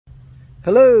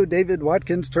Hello, David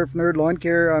Watkins, Turf Nerd Lawn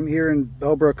Care. I'm here in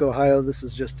Bellbrook, Ohio. This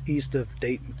is just east of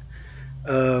Dayton.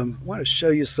 I want to show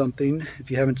you something. If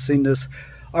you haven't seen this,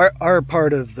 our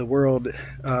part of the world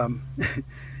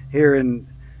here in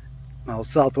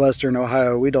southwestern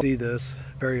Ohio, we don't see this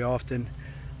very often.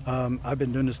 I've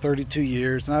been doing this 32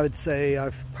 years, and I would say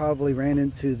I've probably ran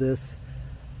into this,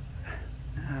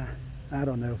 I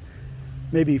don't know,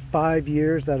 maybe 5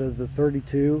 years out of the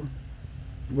 32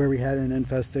 where we had an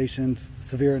infestation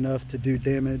severe enough to do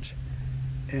damage.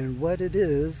 And what it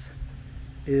is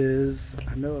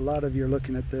I know a lot of you are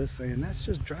looking at this saying that's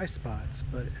just dry spots,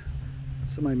 but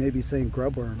somebody may be saying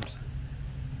grub worms,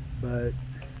 but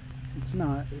it's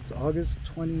not. It's August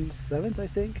 27th, I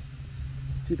think,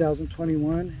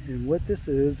 2021, and what this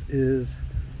is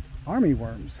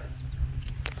armyworms.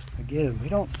 Again, we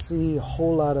don't see a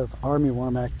whole lot of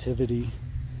armyworm activity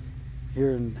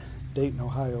here in Dayton,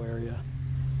 Ohio area.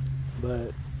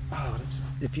 But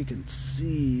if you can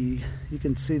see,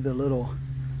 the little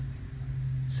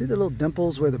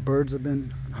dimples where the birds have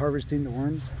been harvesting the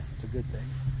worms. It's a good thing.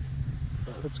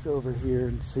 But let's go over here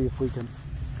and see if we can.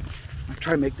 I'll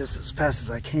try to make this as fast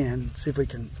as I can. See if we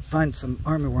can find some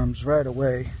armyworms right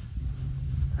away.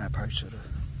 I probably should have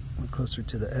went closer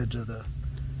to the edge of the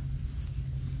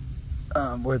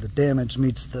where the damage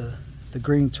meets the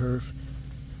green turf.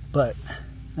 But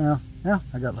yeah,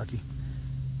 I got lucky.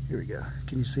 Here we go.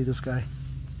 Can you see this guy?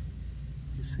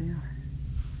 You see him?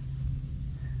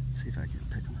 See if I can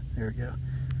pick him up. There we go.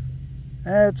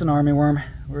 It's an armyworm.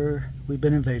 We've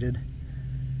been invaded.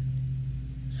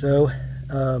 So,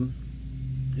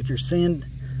 if you're seeing,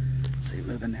 let's see,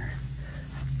 move in there.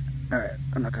 All right,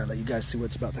 I'm not gonna let you guys see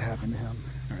what's about to happen to him.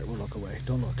 All right, we'll look away.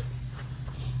 Don't look.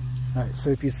 All right. So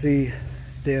if you see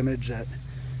damage that,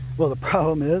 well, the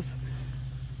problem is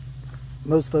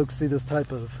most folks see this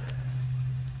type of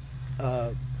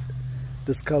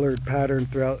discolored pattern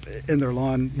throughout in their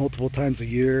lawn multiple times a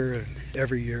year and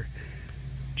every year,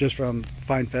 just from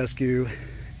fine fescue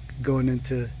going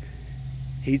into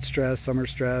heat stress, summer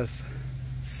stress.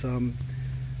 Some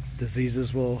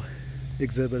diseases will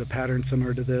exhibit a pattern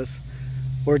similar to this,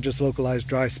 or just localized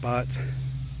dry spots.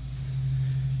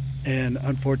 And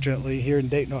unfortunately, here in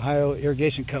Dayton, Ohio,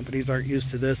 irrigation companies aren't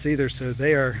used to this either, so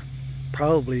they are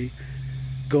probably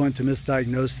going to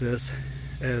misdiagnose this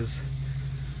as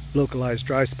localized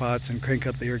dry spots and crank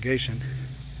up the irrigation.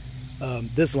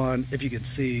 This lawn, if you can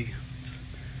see,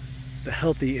 the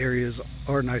healthy areas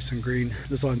are nice and green.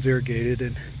 This lawn's irrigated,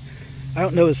 and I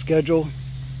don't know his schedule,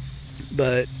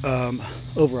 but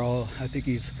overall I think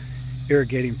he's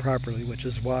irrigating properly, which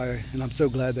is why, and I'm so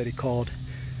glad that he called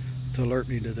to alert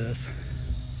me to this,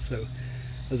 so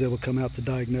I was able to come out to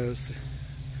diagnose.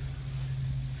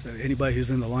 So anybody who's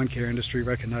in the lawn care industry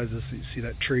recognizes, you see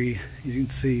that tree, you can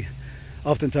see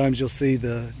oftentimes you'll see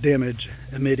the damage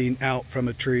emitting out from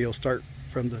a tree. You'll start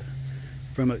from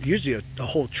usually a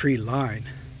whole tree line.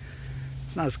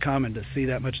 It's not as common to see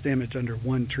that much damage under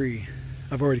one tree.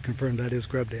 I've already confirmed that is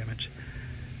grub damage.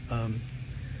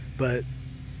 But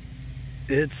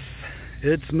it's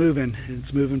moving.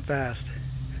 It's moving fast.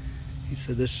 He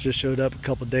said this just showed up a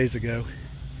couple days ago.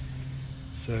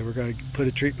 So we're going to put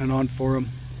a treatment on for him.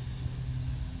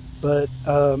 But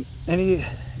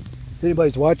if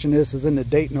anybody's watching this is in the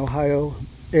Dayton, Ohio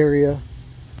area,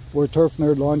 we're Turf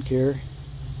Nerd Lawn Care,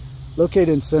 located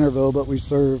in Centerville, but we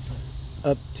serve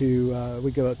up to,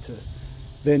 we go up to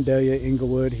Vandalia,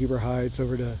 Inglewood, Heber Heights,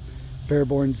 over to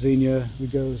Fairborn, Xenia. We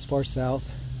go as far south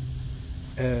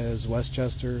as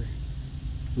Westchester,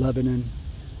 Lebanon,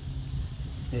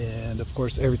 and of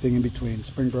course everything in between: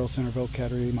 Springboro, Centerville,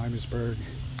 Cattery, Miamisburg,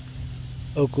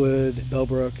 Oakwood,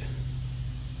 Bellbrook.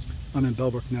 I'm in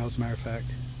Bellbrook now, as a matter of fact.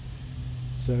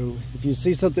 So if you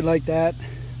see something like that,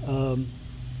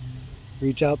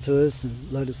 reach out to us and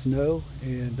let us know,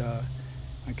 and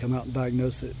I come out and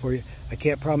diagnose it for you. I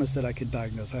can't promise that I can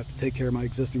diagnose. I have to take care of my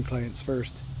existing clients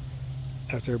first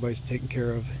after everybody's taken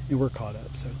care of and we're caught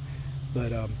up. So,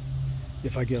 but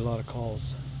if I get a lot of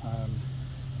calls,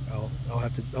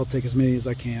 I'll take as many as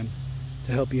I can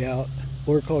to help you out,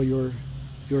 or call your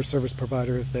service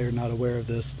provider if they're not aware of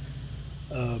this.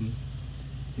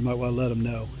 You might want to let them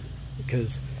know,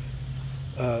 because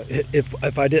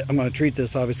if I did, I'm going to treat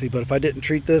this obviously, but if I didn't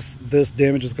treat this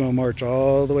damage is going to march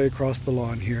all the way across the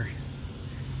lawn here,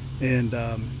 and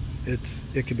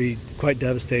it could be quite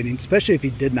devastating, especially if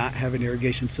you did not have an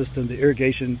irrigation system. The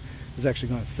irrigation is actually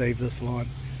going to save this lawn,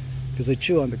 because they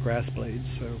chew on the grass blades.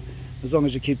 So as long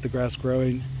as you keep the grass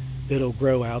growing, it'll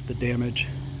grow out the damage,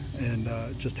 and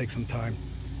it just takes some time.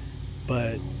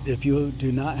 But if you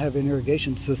do not have an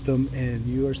irrigation system and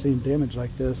you are seeing damage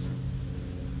like this,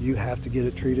 you have to get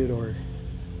it treated, or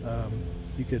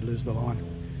you could lose the lawn.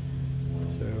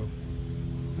 So,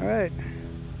 all right.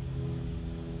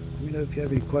 Let me know if you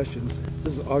have any questions.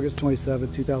 This is August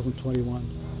 27, 2021.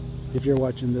 If you're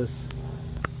watching this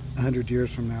 100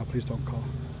 years from now, please don't call.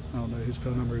 I don't know whose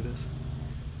phone number it is.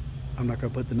 I'm not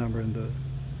going to put the number in the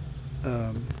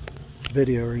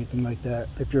video or anything like that.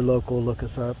 If you're local, look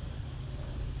us up.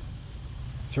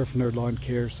 Turf Nerd Lawn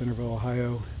Care, Centerville,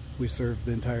 Ohio. We serve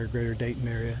the entire greater Dayton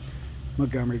area.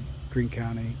 Montgomery, Greene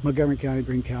County,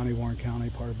 Warren County,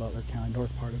 part of Butler County,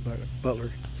 north part of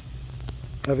Butler.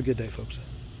 Have a good day, folks.